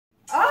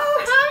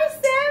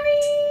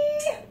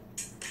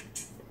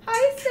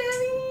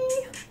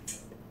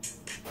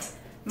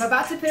I'm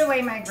about to put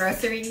away my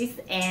groceries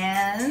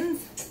and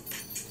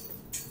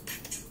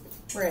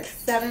we're at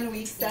 7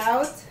 weeks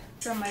out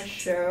from my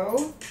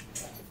show.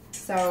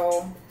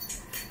 So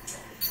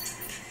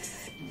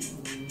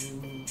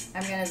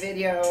I'm gonna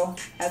video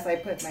as I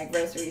put my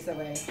groceries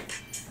away.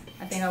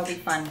 I think it'll be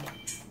fun.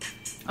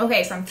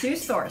 Okay, from 2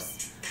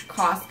 stores,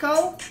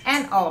 Costco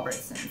and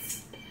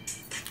Albertsons.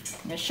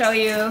 I'm gonna show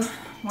you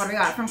what we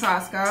got from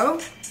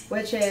Costco,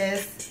 which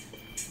is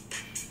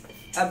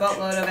a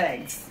boatload of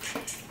eggs.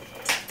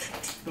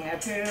 I'm gonna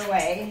put it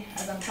away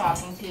as I'm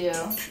talking to you,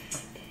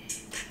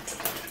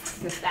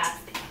 because that's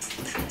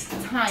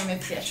time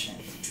efficient.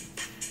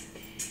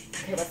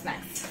 Okay, what's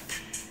next?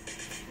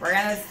 We're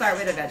gonna start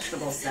with the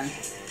vegetables then.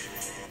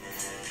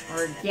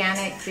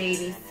 Organic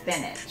baby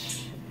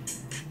spinach.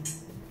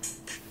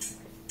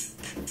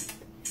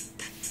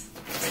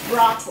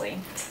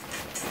 Broccoli.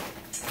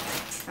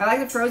 I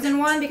like the frozen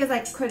one because I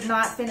could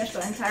not finish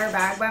the entire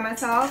bag by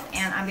myself,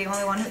 and I'm the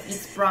only one who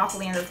eats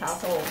broccoli in this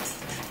household.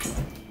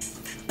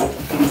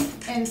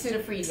 Into the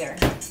freezer.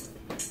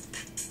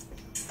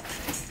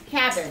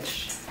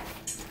 Cabbage.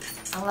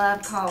 I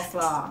love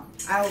coleslaw.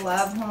 I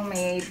love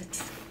homemade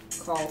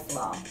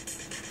coleslaw.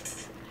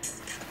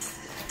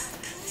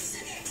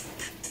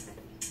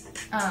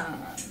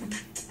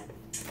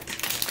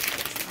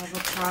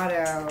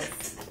 Avocado.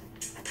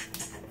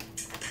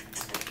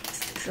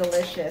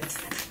 Delicious.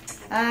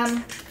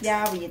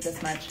 Yeah, we eat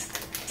this much.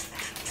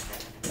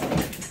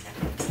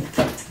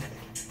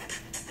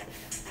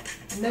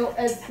 No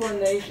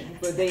explanation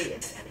for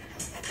that.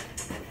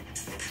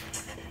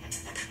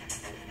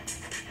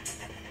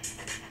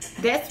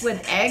 This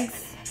with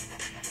eggs?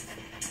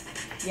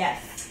 Yes.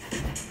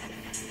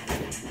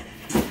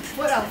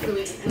 What else do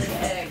we eat with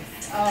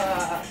eggs?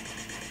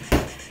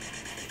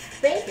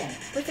 Bacon.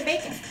 Where's the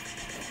bacon?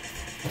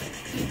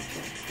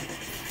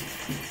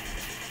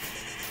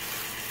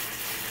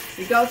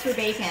 We go through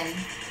bacon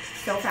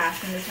so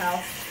fast in this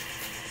house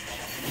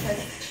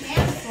because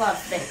Chance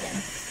loves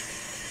bacon.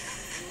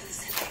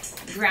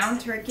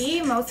 Ground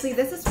turkey, mostly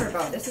this is for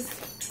Bo. This is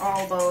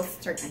all Bo's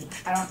turkey.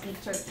 I don't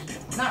eat turkey,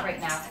 not right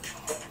now.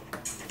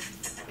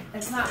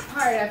 It's not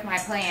part of my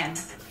plan.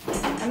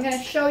 I'm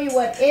gonna show you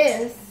what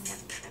is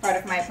part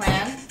of my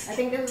plan. I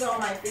think this is all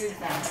my foods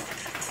now.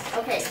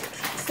 Okay,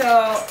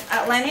 so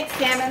Atlantic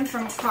salmon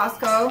from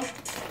Costco.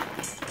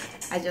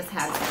 I just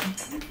had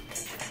some.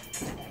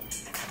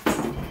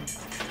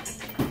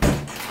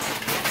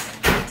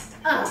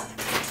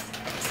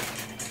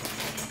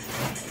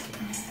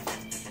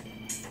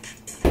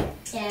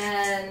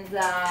 And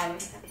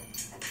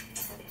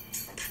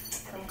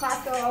from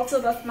Costco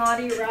also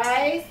basmati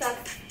rice.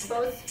 That's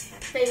Bo's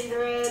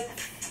favorite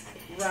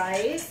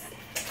rice.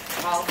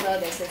 Also,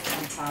 this is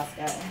from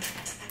Costco.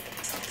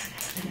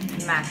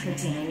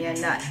 Macadamia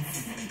nuts.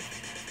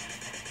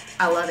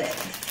 I love it.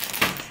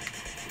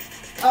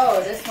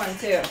 Oh, this one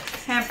too.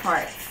 Hemp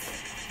hearts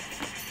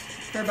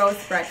for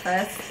Bo's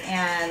breakfast,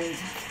 and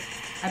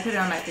I put it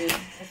on my food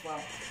as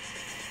well.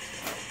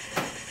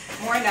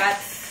 More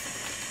nuts.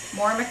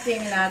 More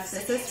macadamia nuts.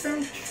 This is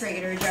from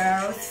Trader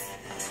Joe's.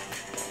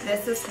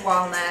 This is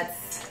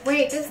walnuts.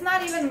 Wait, this is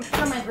not even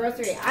from my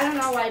grocery. I don't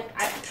know why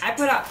I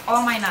put up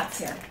all my nuts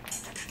here.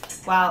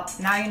 Well,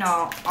 now you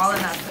know all the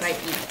nuts that I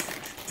eat.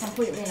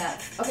 Completely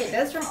nuts. Okay,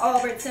 this is from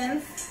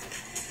Albertsons.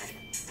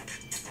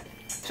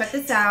 Check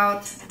this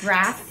out.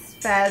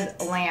 Grass-fed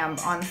lamb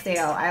on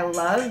sale. I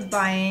love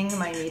buying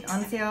my meat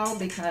on sale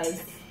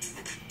because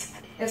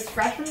it's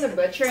fresh from the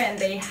butcher and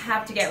they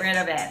have to get rid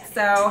of it.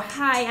 So,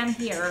 hi, I'm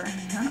here.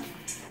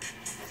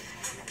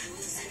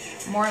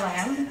 More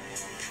lamb.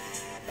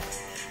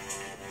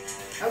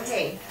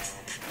 Okay.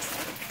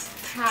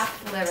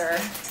 Calf liver.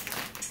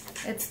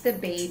 It's the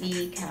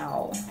baby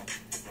cow.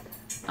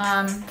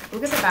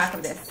 Look at the back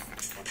of this.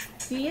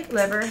 Do you eat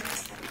liver?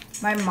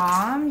 My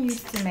mom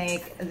used to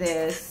make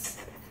this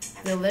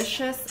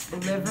delicious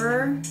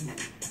liver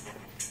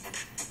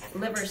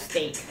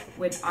steak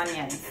with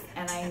onions,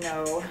 and I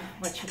know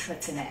what she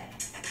puts in it.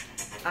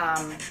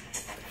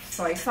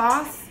 Soy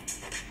sauce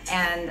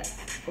and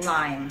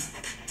lime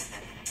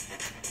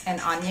and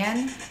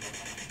onion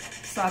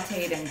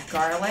sauteed in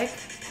garlic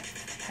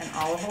and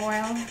olive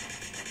oil.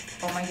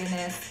 Oh my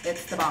goodness,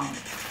 it's the bomb.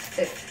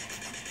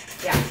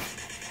 Yeah.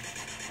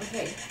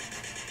 Okay.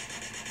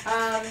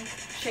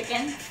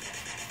 Chicken,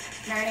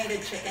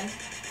 marinated chicken.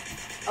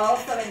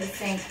 Also in the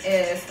sink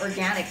is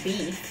organic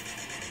beef.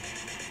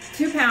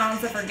 2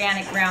 pounds of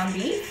organic ground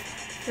beef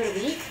per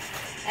week.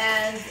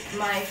 And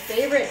my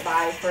favorite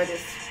buy for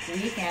this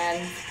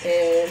weekend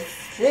is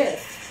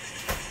this.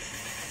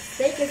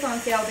 Steak is on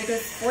sale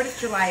because 4th of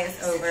July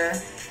is over.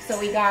 So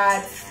we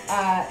got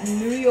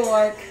New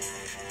York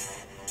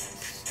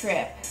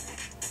strip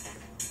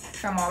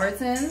from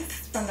Albertsons,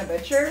 from the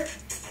butcher.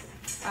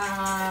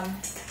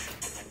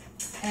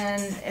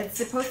 And it's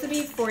supposed to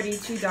be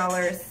 $42,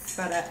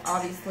 but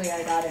obviously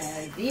I got it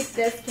at a deep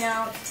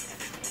discount.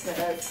 And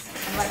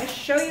let me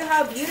show you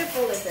how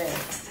beautiful this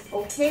is.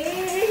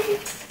 Okay?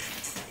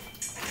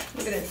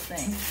 Look at this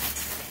thing.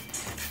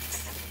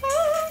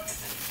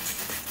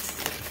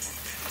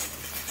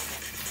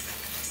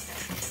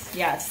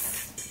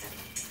 Yes.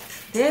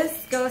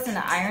 This goes in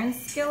the iron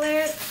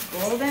skillet,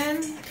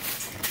 golden,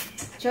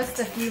 just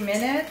a few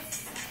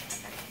minutes,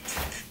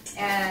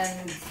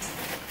 and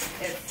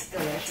it's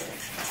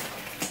delicious.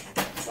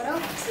 What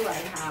else do I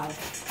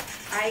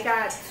have? I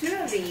got 2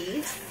 of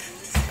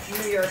these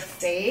New York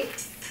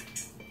steaks.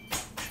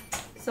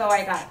 So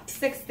I got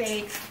 6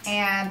 steaks,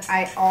 and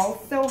I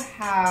also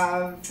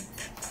have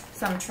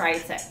some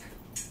tri-tip,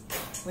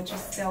 which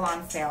is still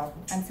on sale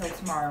until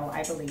tomorrow,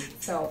 I believe.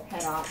 So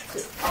head off to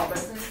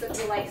Albertsons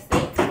if you like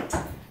steak.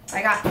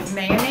 I got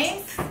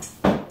mayonnaise.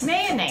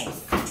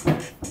 Mayonnaise.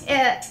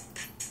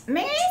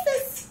 Mayonnaise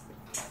is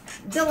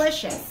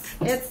delicious.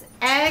 It's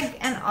egg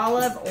and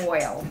olive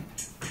oil.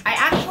 I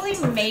actually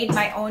made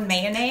my own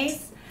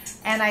mayonnaise,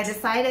 and I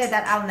decided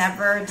that I'll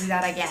never do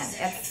that again.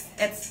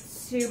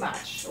 It's too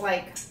much.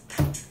 Like,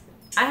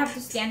 I have to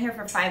stand here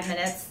for 5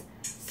 minutes,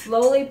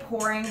 slowly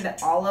pouring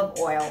the olive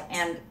oil,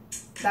 and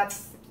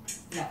that's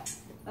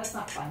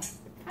not fun.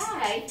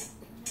 Hi.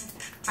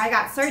 I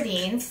got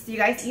sardines. Do you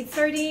guys eat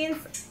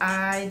sardines?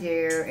 I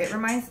do. It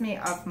reminds me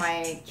of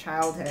my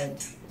childhood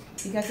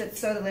because it's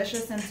so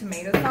delicious in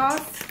tomato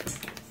sauce.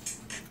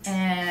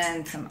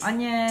 And some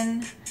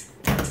onion,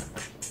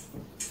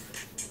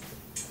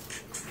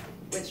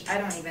 which I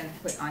don't even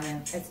put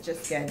onion. It's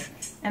just good.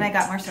 And I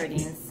got more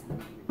sardines.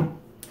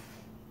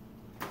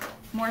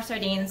 More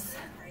sardines.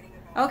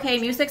 Okay,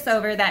 music's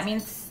over. That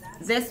means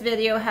this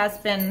video has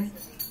been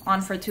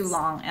on for too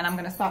long, and I'm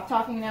gonna stop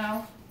talking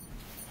now.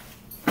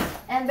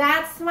 And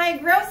that's my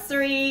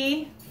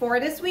grocery for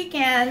this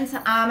weekend.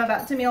 I'm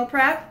about to meal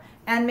prep,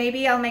 and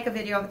maybe I'll make a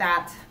video of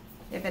that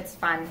if it's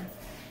fun.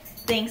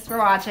 Thanks for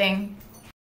watching.